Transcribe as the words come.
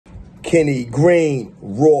Kenny Green,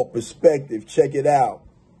 raw perspective. Check it out.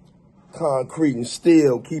 Concrete and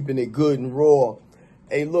steel, keeping it good and raw.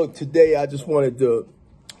 Hey, look, today I just wanted to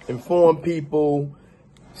inform people,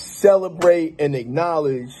 celebrate and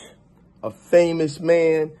acknowledge a famous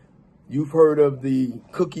man. You've heard of the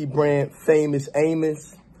cookie brand Famous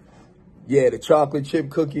Amos. Yeah, the chocolate chip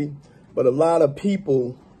cookie. But a lot of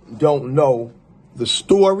people don't know the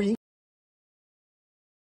story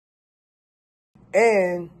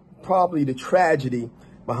and probably the tragedy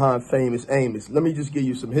behind Famous Amos. Let me just give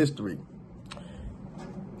you some history.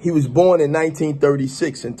 He was born in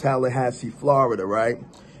 1936 in Tallahassee, Florida, right?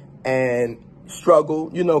 And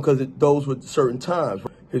struggled, you know, because those were certain times.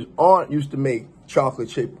 His aunt used to make chocolate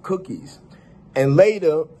chip cookies. And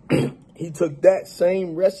later, he took that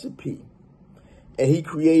same recipe and he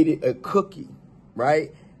created a cookie,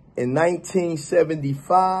 right? In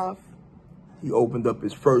 1975, he opened up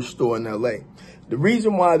his first store in LA. The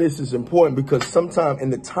reason why this is important, because sometimes in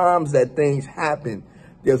the times that things happen,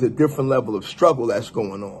 there's a different level of struggle that's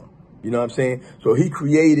going on. You know what I'm saying? So he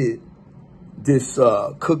created this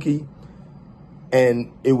cookie,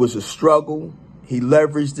 and it was a struggle. He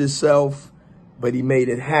leveraged himself, but he made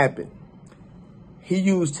it happen. He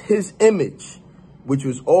used his image, which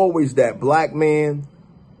was always that black man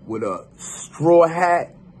with a straw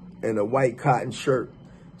hat and a white cotton shirt.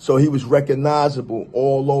 So he was recognizable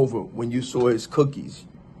all over when you saw his cookies.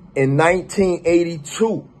 In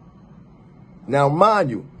 1982, now mind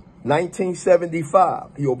you,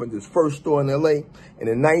 1975, he opened his first store in LA. And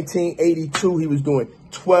in 1982, he was doing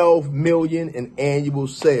 12 million in annual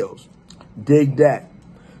sales. Dig that.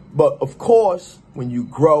 But of course, when you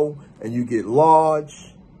grow and you get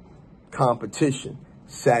large, competition,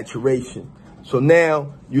 saturation. So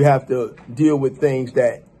now you have to deal with things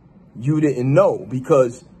that you didn't know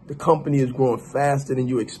because the company is growing faster than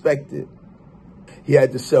you expected. He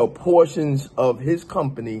had to sell portions of his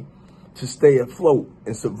company to stay afloat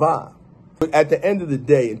and survive. But at the end of the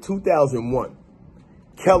day, in 2001,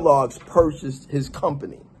 Kellogg's purchased his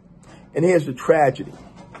company. And here's the tragedy.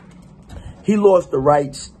 He lost the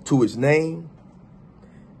rights to his name.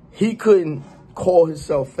 He couldn't call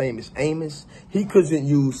himself Famous Amos. He couldn't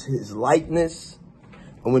use his likeness.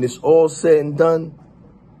 And when it's all said and done,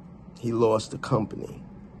 he lost the company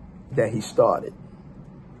that he started.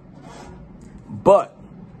 But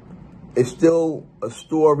it's still a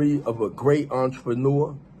story of a great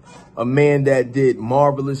entrepreneur, a man that did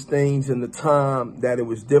marvelous things in the time that it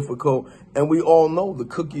was difficult. And we all know the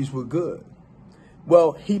cookies were good.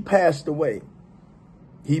 Well, he passed away.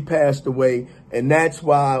 He passed away. And that's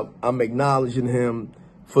why I'm acknowledging him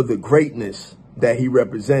for the greatness that he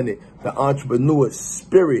represented, the entrepreneur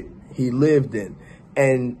spirit he lived in.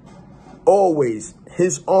 And always,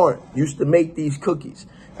 his aunt used to make these cookies.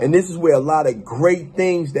 And this is where a lot of great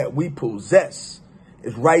things that we possess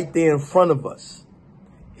is right there in front of us.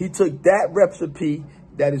 He took that recipe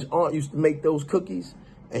that his aunt used to make those cookies,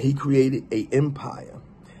 and he created an empire.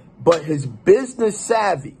 But his business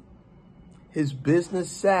savvy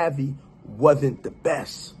wasn't the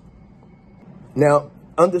best. Now,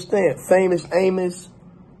 understand, Famous Amos,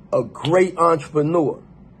 a great entrepreneur.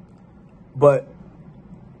 But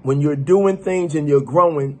when you're doing things and you're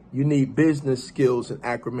growing, you need business skills and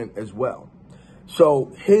acumen as well.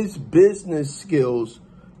 So his business skills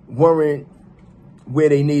weren't where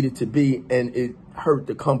they needed to be, and it hurt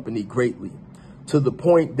the company greatly to the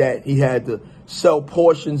point that he had to sell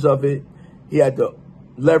portions of it. He had to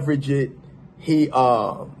leverage it. He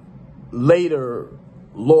later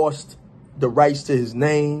lost the rights to his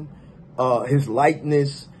name, his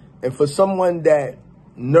likeness. And for someone that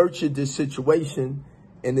nurtured this situation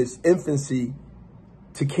in its infancy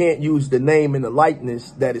to can't use the name and the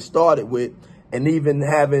likeness that it started with, and even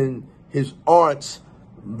having his aunt's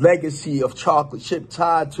legacy of chocolate chip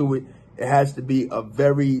tied to it, it has to be a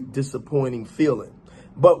very disappointing feeling.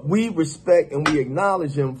 But we respect and we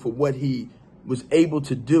acknowledge him for what he was able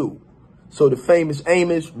to do. So the Famous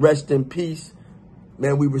Amos, rest in peace.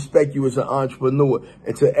 Man, we respect you as an entrepreneur.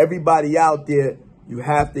 And to everybody out there, you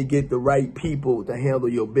have to get the right people to handle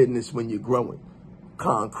your business when you're growing.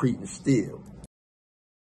 Concrete and steel.